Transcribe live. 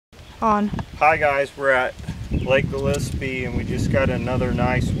on. Hi guys, we're at Lake Gillespie and we just got another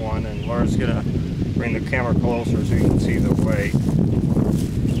nice one, and Laura's gonna bring the camera closer so you can see the weight.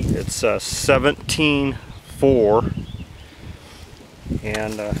 It's 17.4,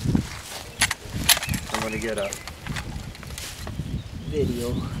 and I'm gonna get a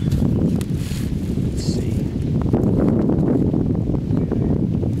video. Let's see.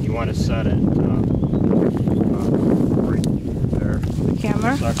 You want to set it right there. The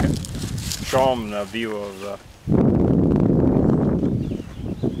camera. Second. Show them the view of the.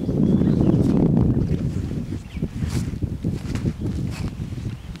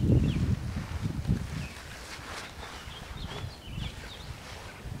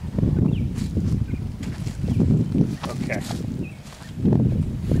 Okay.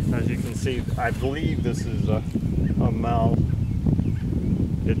 As you can see, I believe this is a male.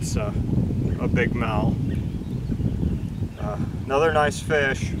 It's a big male. Another nice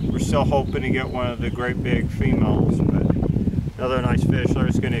fish. We're still hoping to get one of the great big females, but another nice fish.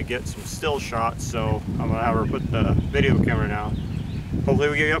 Laura's going to get some still shots, so I'm going to have her put the video camera down. Hopefully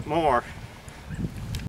we get more.